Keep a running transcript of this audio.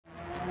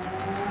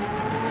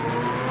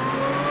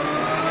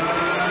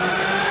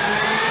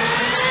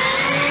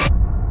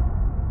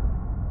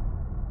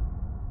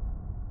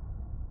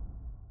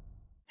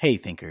Hey,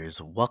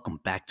 thinkers, welcome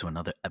back to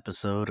another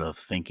episode of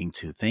Thinking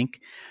to Think.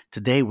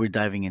 Today, we're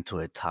diving into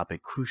a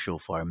topic crucial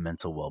for our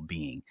mental well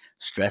being: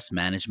 stress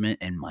management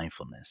and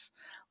mindfulness.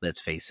 Let's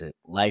face it,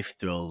 life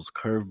throws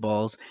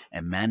curveballs,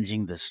 and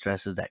managing the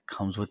stresses that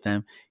comes with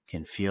them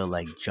can feel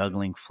like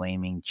juggling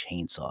flaming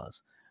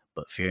chainsaws.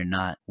 But fear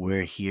not,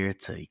 we're here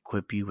to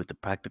equip you with the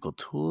practical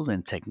tools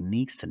and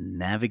techniques to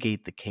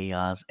navigate the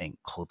chaos and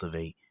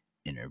cultivate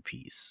inner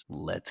peace.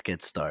 Let's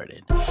get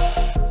started.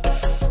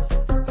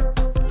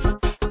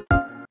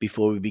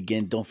 Before we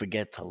begin, don't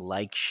forget to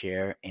like,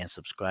 share, and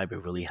subscribe.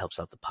 It really helps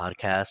out the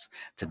podcast.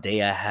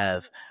 Today, I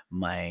have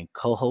my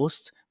co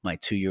host, my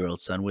 2-year-old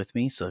son, with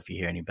me. So if you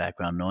hear any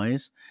background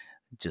noise,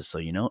 just so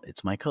you know,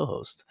 it's my co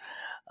host.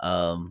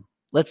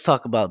 Let's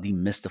talk about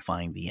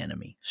demystifying the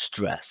enemy: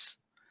 stress.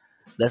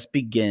 Let's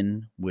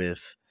begin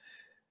with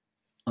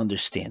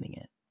understanding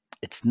it.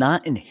 It's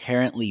not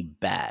inherently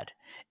bad.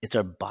 It's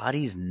our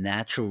body's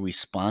natural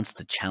response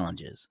to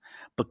challenges.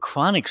 But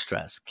chronic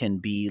stress can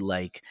be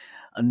like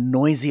a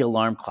noisy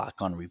alarm clock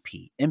on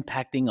repeat,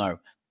 impacting our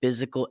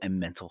physical and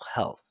mental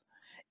health.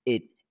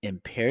 It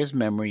impairs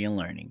memory and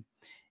learning.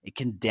 It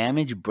can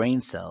damage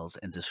brain cells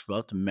and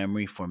disrupt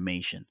memory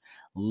formation,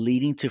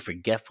 leading to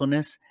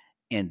forgetfulness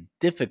and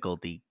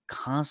difficulty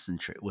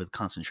with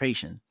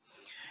concentration.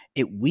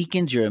 It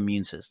weakens your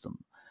immune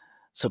system,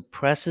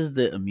 suppresses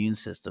the immune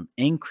system,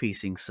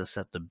 increasing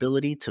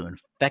susceptibility to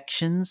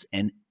infections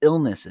and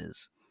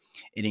illnesses.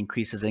 It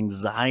increases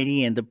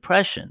anxiety and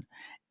depression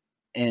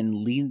and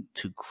lead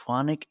to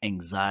chronic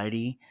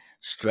anxiety,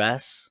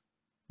 stress,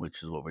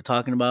 which is what we're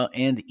talking about,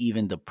 and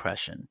even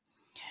depression.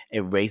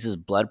 It raises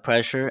blood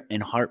pressure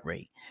and heart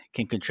rate,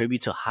 can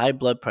contribute to high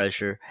blood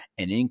pressure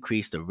and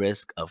increase the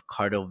risk of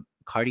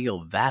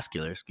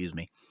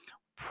cardiovascular,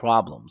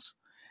 problems.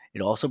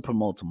 It also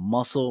promotes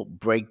muscle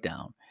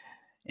breakdown,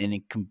 and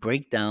it can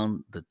break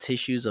down the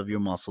tissues of your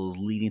muscles,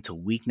 leading to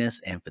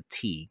weakness and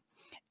fatigue.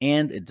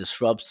 And it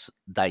disrupts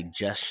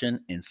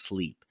digestion and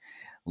sleep,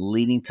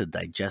 leading to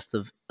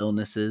digestive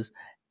illnesses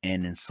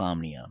and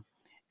insomnia.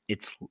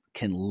 It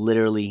can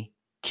literally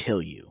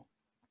kill you.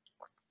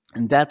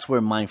 And that's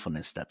where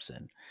mindfulness steps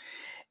in.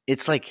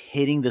 It's like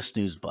hitting the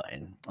snooze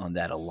button on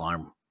that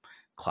alarm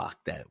clock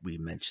that we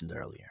mentioned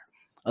earlier,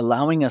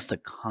 allowing us to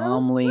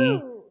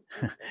calmly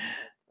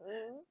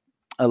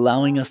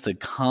allowing us to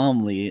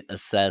calmly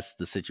assess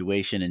the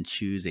situation and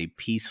choose a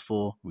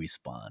peaceful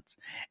response.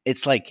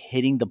 It's like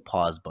hitting the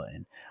pause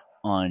button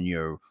on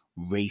your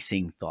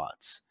racing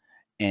thoughts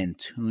and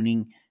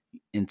tuning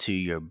into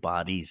your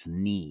body's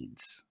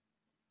needs.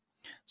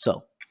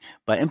 So,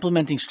 by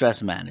implementing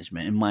stress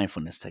management and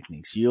mindfulness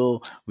techniques,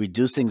 you'll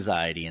reduce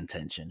anxiety and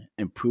tension,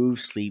 improve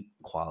sleep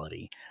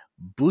quality,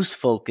 boost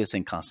focus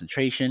and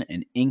concentration,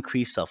 and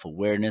increase self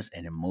awareness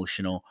and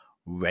emotional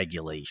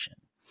regulation.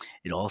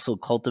 It also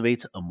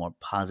cultivates a more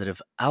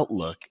positive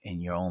outlook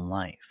in your own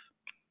life.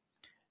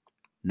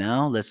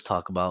 Now, let's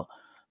talk about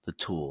the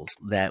tools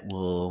that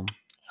will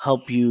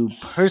help you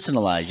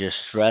personalize your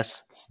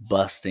stress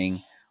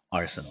busting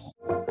arsenal.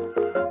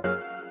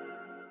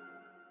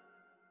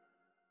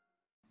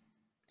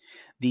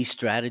 These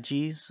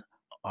strategies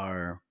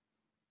are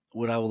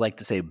what I would like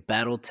to say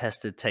battle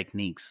tested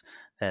techniques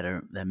that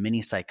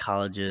many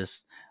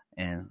psychologists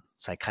and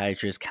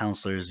psychiatrists,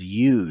 counselors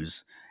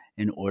use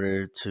in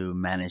order to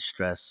manage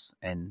stress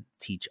and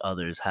teach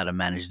others how to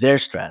manage their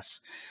stress.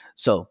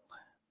 So,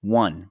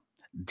 one,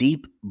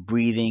 deep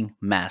breathing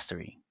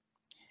mastery.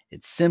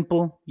 It's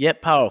simple yet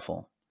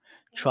powerful.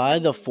 Try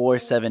the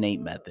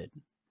 4-7-8 method.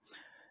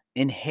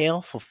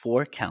 Inhale for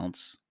 4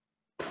 counts,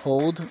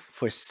 hold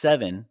for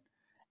 7,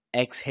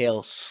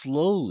 exhale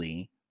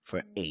slowly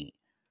for 8.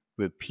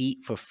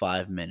 Repeat for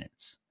 5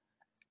 minutes,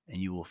 and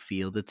you will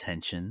feel the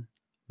tension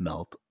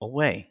melt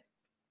away.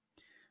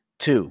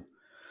 2.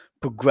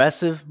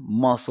 Progressive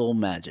muscle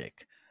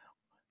magic.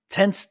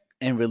 Tense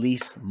and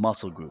release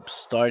muscle groups,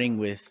 starting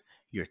with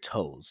your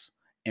toes,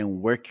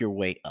 and work your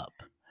way up.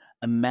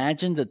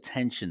 Imagine the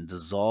tension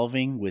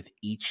dissolving with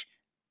each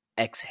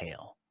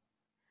exhale.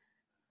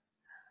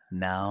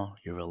 Now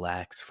you're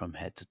relaxed from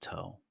head to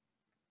toe.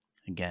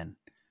 Again,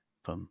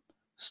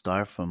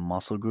 start from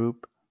muscle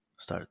group,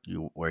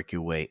 you work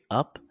your way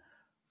up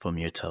from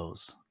your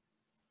toes,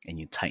 and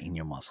you tighten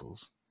your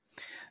muscles.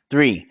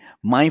 3,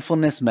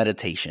 mindfulness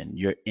meditation,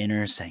 your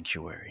inner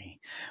sanctuary.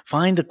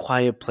 Find a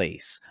quiet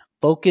place,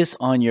 focus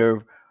on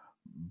your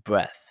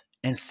breath,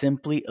 and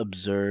simply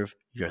observe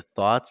your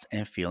thoughts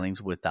and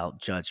feelings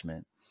without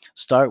judgment.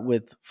 Start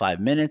with 5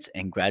 minutes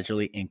and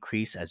gradually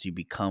increase as you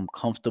become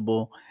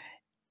comfortable.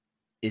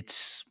 It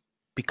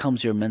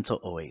becomes your mental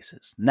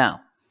oasis.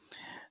 Now,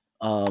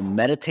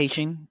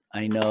 meditation,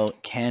 I know,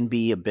 can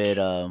be a bit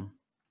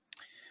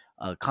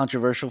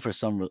controversial for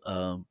some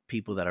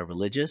people that are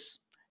religious.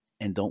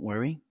 And don't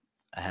worry,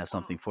 I have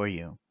something for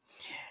you.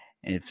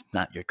 And it's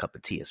not your cup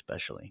of tea,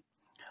 especially.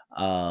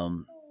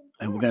 And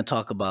we're going to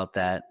talk about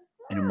that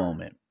in a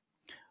moment.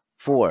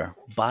 4,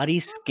 body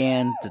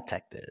scan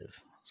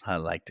detective. That's how I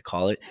like to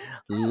call it.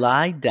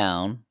 Lie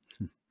down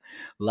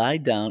Lie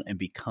down and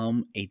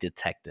become a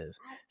detective,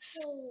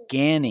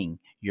 scanning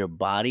your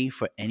body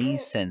for any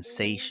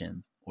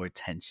sensations or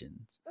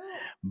tensions.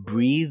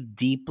 Breathe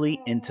deeply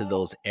into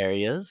those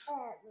areas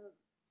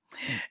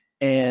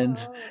and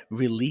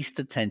release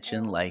the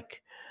tension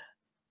like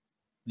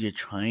you're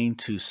trying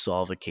to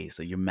solve a case,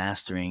 like you're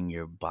mastering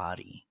your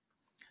body.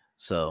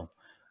 So,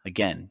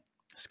 again,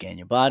 scan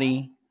your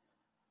body,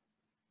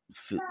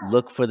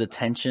 look for the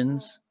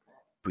tensions,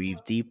 breathe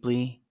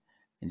deeply,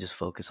 and just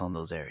focus on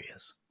those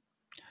areas.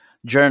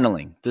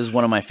 Journaling. This is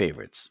one of my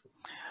favorites.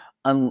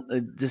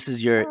 This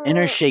is your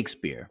inner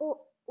Shakespeare.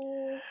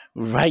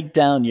 Write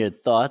down your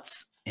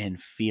thoughts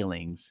and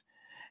feelings.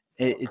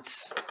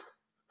 It's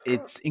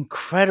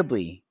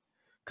incredibly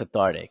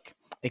cathartic.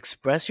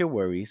 Express your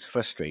worries,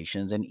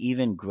 frustrations, and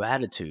even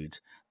gratitudes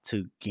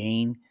to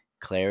gain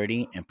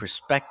clarity and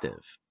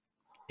perspective.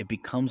 It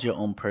becomes your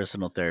own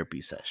personal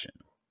therapy session.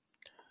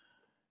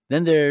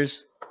 Then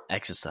there's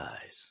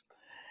exercise.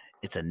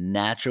 It's a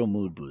natural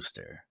mood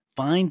booster.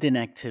 Find an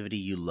activity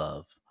you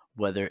love,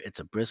 whether it's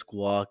a brisk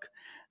walk,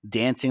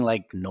 dancing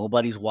like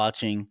nobody's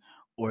watching,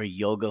 or a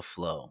yoga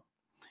flow.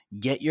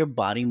 Get your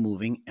body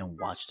moving and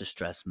watch the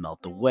stress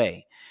melt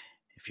away.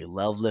 If you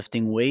love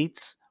lifting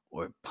weights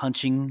or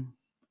punching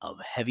a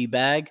heavy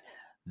bag,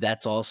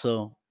 that's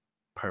also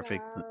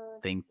perfect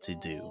thing to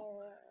do.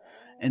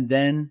 And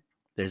then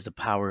there's the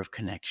power of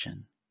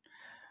connection.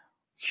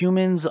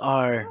 Humans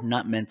are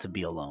not meant to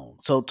be alone.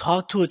 So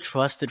talk to a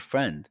trusted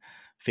friend,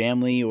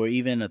 family, or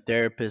even a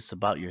therapist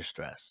about your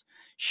stress.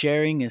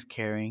 Sharing is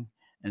caring,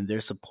 and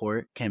their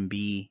support can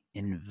be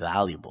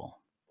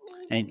invaluable.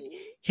 And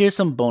here's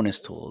some bonus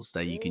tools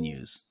that you can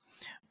use.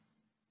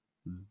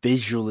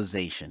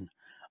 Visualization.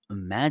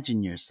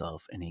 Imagine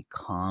yourself in a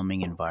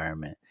calming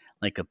environment,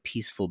 like a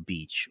peaceful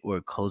beach or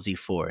a cozy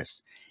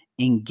forest.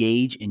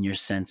 Engage in your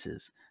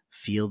senses.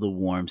 Feel the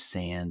warm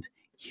sand,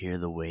 hear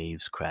the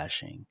waves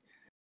crashing.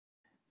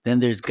 Then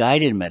there's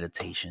guided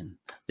meditation.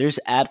 There's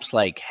apps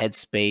like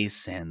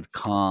Headspace and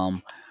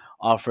Calm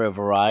offer a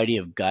variety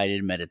of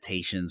guided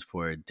meditations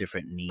for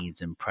different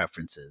needs and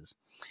preferences.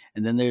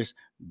 And then there's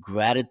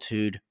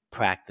gratitude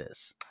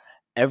practice.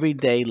 Every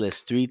day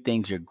list 3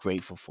 things you're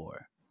grateful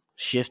for.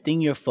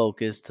 Shifting your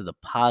focus to the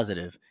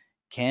positive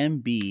can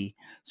be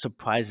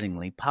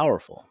surprisingly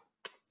powerful.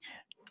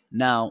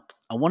 Now,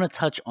 I want to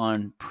touch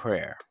on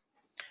prayer.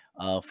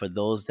 For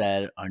those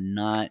that are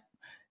not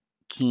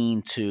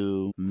keen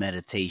to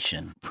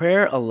meditation.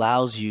 Prayer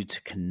allows you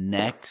to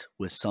connect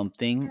with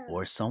something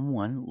or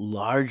someone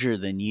larger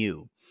than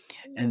you.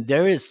 And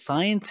there is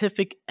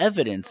scientific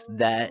evidence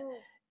that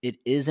it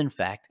is, in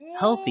fact,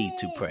 healthy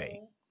to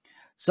pray.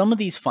 Some of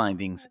these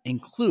findings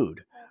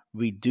include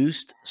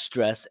reduced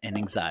stress and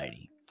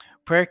anxiety.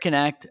 Prayer can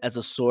act as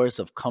a source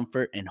of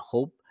comfort and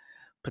hope,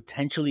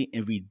 potentially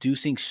in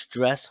reducing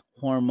stress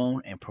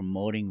hormone and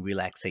promoting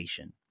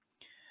relaxation.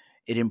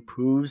 It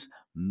improves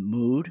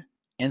mood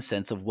and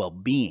sense of well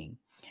being.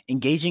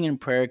 Engaging in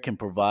prayer can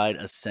provide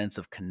a sense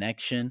of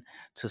connection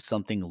to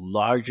something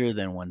larger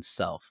than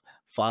oneself,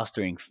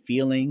 fostering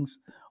feelings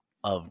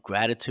of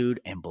gratitude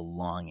and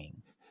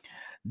belonging.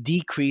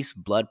 Decrease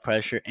blood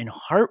pressure and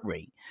heart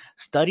rate.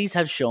 Studies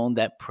have shown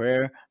that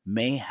prayer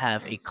may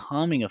have a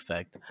calming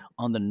effect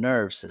on the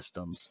nerve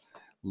systems,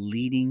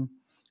 leading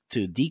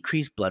to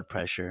decreased blood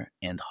pressure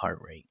and heart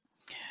rate.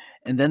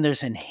 And then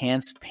there's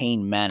enhanced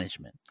pain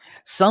management.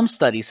 Some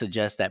studies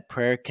suggest that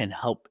prayer can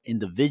help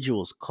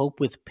individuals cope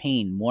with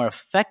pain more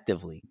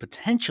effectively,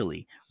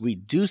 potentially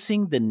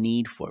reducing the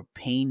need for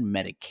pain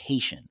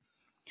medication.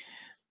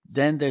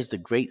 Then there's the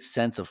great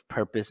sense of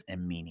purpose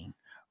and meaning.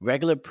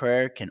 Regular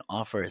prayer can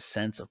offer a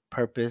sense of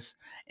purpose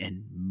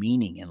and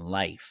meaning in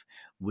life,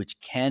 which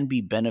can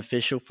be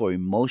beneficial for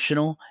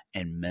emotional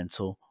and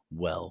mental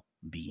well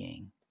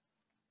being.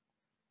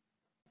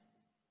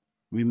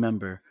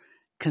 Remember,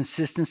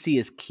 consistency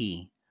is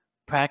key.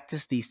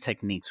 Practice these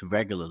techniques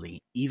regularly,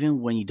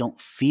 even when you don't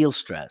feel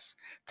stress,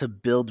 to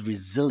build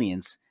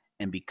resilience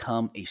and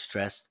become a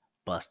stress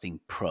busting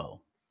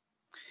pro.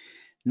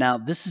 Now,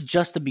 this is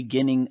just the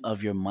beginning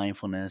of your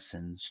mindfulness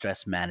and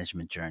stress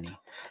management journey.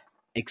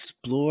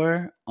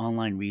 Explore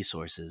online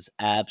resources,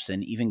 apps,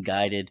 and even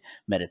guided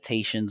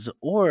meditations,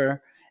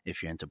 or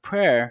if you're into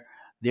prayer,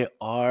 there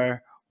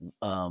are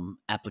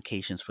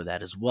applications for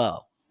that as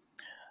well.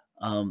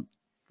 Um,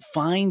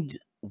 Find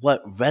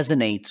what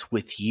resonates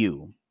with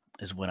you,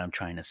 is what I'm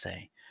trying to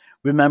say.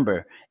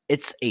 Remember,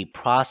 it's a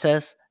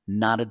process,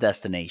 not a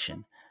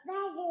destination.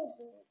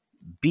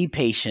 Be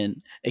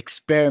patient,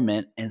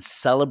 experiment, and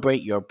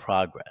celebrate your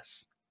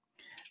progress.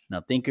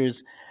 Now,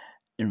 thinkers,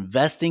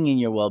 investing in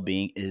your well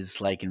being is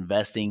like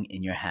investing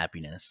in your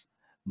happiness.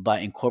 By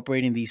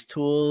incorporating these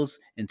tools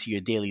into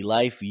your daily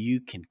life,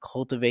 you can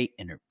cultivate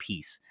inner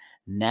peace,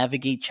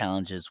 navigate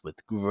challenges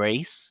with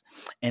grace,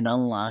 and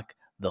unlock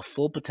the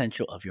full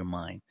potential of your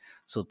mind.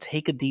 So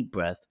take a deep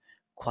breath,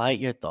 quiet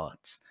your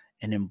thoughts,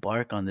 and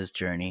embark on this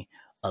journey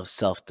of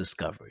self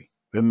discovery.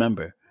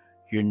 Remember,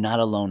 you're not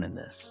alone in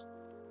this.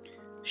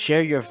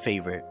 Share your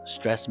favorite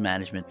stress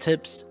management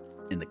tips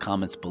in the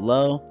comments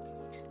below.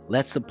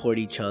 Let's support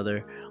each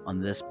other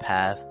on this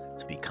path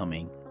to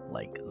becoming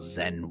like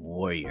Zen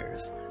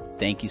warriors.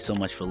 Thank you so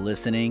much for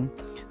listening.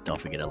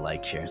 Don't forget to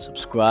like, share, and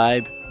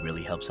subscribe.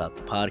 Really helps out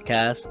the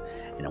podcast.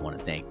 And I want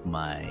to thank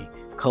my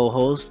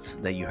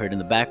co-host that you heard in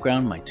the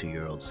background, my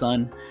 2-year-old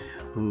son,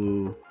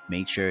 who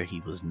made sure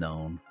he was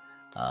known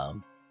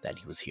that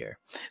he was here.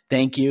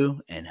 Thank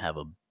you, and have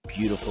a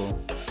beautiful,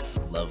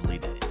 lovely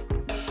day.